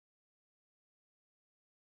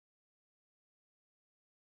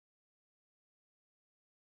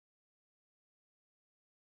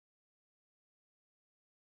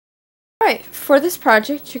Alright, for this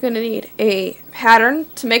project you're going to need a pattern.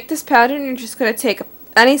 To make this pattern you're just going to take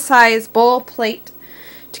any size bowl plate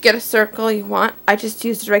to get a circle you want. I just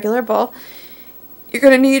used a regular bowl. You're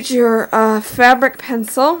going to need your fabric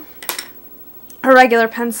pencil, a regular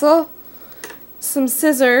pencil, some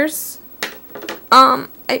scissors.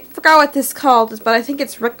 I forgot what this is called, but I think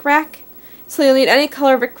it's rickrack. So you'll need any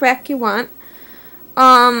color rickrack you want.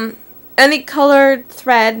 Any colored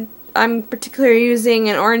thread. I'm particularly using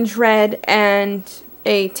an orange red and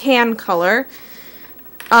a tan color.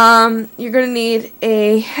 You're going to need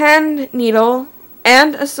a hand needle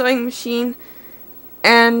and a sewing machine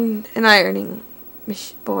and an ironing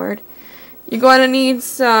board. You're going to need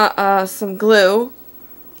some glue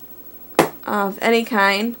of any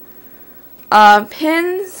kind,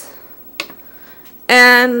 pins,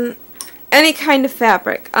 and any kind of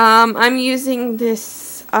fabric. I'm using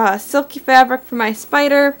this silky fabric for my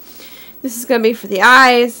spider. This is going to be for the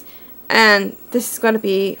eyes, and this is going to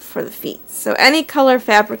be for the feet. So any color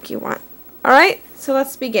fabric you want. Alright, so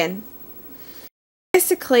let's begin.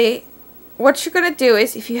 Basically, what you're going to do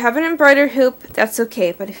is, if you have an embroidery hoop, that's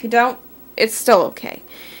okay, but if you don't, it's still okay.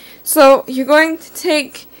 So you're going to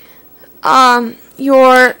take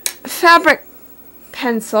your fabric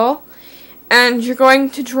pencil, and you're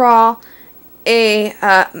going to draw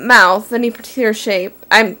a mouth, any particular shape.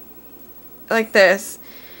 I'm like this.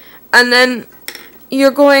 And then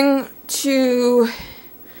you're going to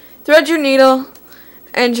thread your needle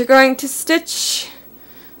and you're going to stitch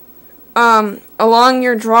along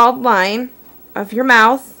your drawn line of your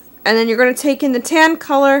mouth, and then you're going to take in the tan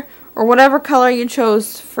color or whatever color you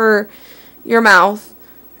chose for your mouth,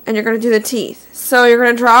 and you're going to do the teeth. So you're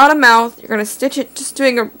going to draw out a mouth, you're going to stitch it just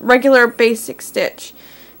doing a regular basic stitch.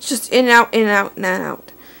 It's just in and out, in and out, in and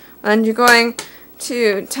out. And you're going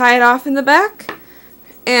to tie it off in the back.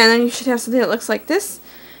 And then you should have something that looks like this,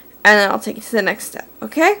 and then I'll take you to the next step,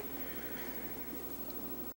 okay? If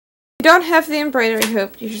you don't have the embroidery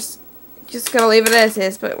hoop, you're just going to leave it as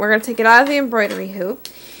is, but we're going to take it out of the embroidery hoop.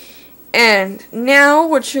 And now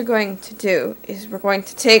what you're going to do is we're going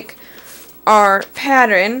to take our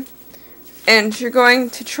pattern, and you're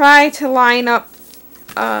going to try to line up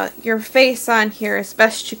your face on here as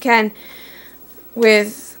best you can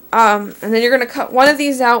with and then you're going to cut one of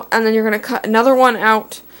these out, and then you're going to cut another one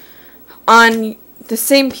out on the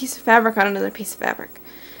same piece of fabric on another piece of fabric.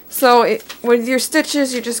 So with your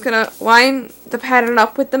stitches, you're just going to line the pattern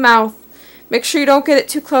up with the mouth. Make sure you don't get it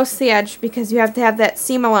too close to the edge because you have to have that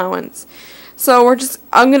seam allowance. So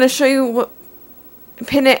I'm going to show you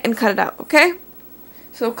pin it and cut it out, okay?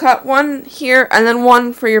 So cut one here and then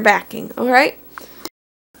one for your backing, alright?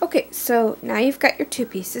 Okay, so now you've got your two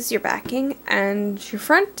pieces, your backing and your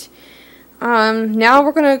front. Now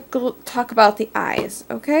we're going to talk about the eyes,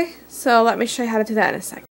 okay? So let me show you how to do that in a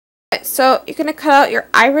second. Okay, so you're going to cut out your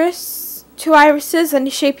iris, two irises, any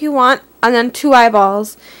shape you want, and then two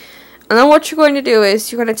eyeballs. And then what you're going to do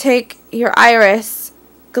is you're going to take your iris,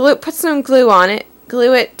 put some glue on it,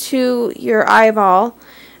 glue it to your eyeball,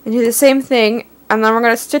 and do the same thing. And then we're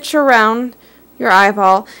going to stitch around your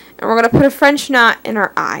eyeball, and we're going to put a French knot in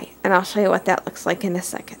our eye, and I'll show you what that looks like in a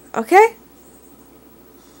second, okay?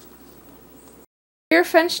 Your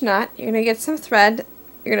French knot, you're going to get some thread,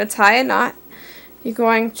 you're going to tie a knot, you're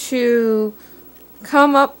going to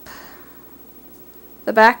come up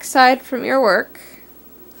the back side from your work,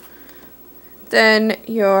 then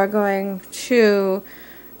you're going to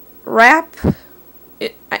wrap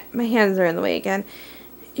it, my hands are in the way again,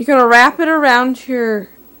 you're going to wrap it around your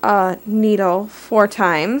needle 4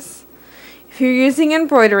 times. If you're using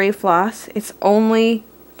embroidery floss, it's only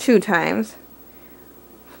 2 times.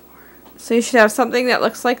 So you should have something that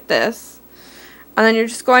looks like this. And then you're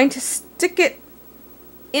just going to stick it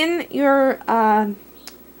in your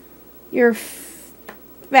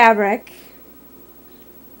fabric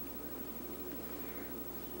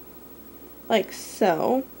like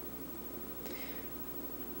so.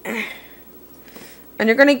 And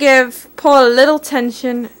you're going to pull a little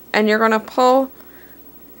tension, and you're going to pull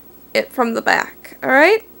it from the back.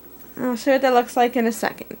 Alright? I'll show you what that looks like in a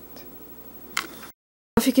second. I don't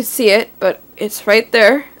know if you can see it, but it's right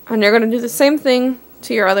there. And you're going to do the same thing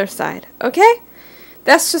to your other side. Okay?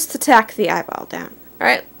 That's just to tack the eyeball down.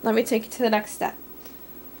 Alright? Let me take you to the next step.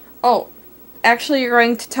 Oh, actually you're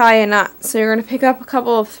going to tie a knot. So you're going to pick up a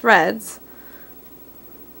couple of threads,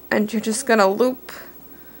 and you're just going to loop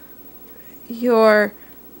your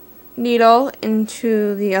needle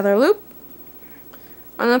into the other loop,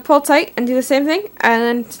 and then pull tight and do the same thing, and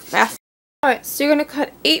then fast. Alright, so you're going to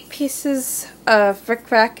cut 8 pieces of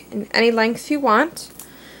rickrack in any length you want,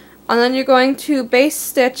 and then you're going to base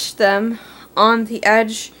stitch them on the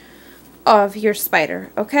edge of your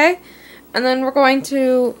spider, okay? And then we're going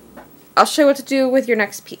to, I'll show you what to do with your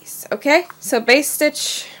next piece, okay? So base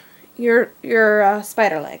stitch your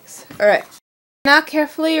spider legs. Alright. Now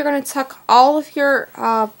carefully you're going to tuck all of your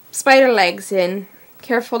spider legs in.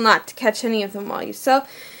 Careful not to catch any of them while you sew.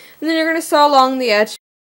 And then you're going to sew along the edge.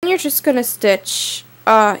 And you're just going to stitch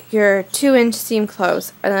your 2-inch seam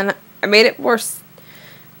close. And then I made it more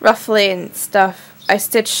roughly and stuff. I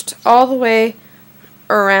stitched all the way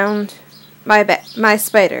around my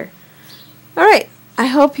spider. Alright, I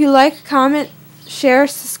hope you like, comment, share,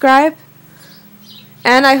 subscribe,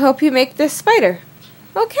 and I hope you make this spider.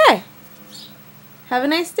 Okay, have a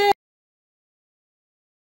nice day.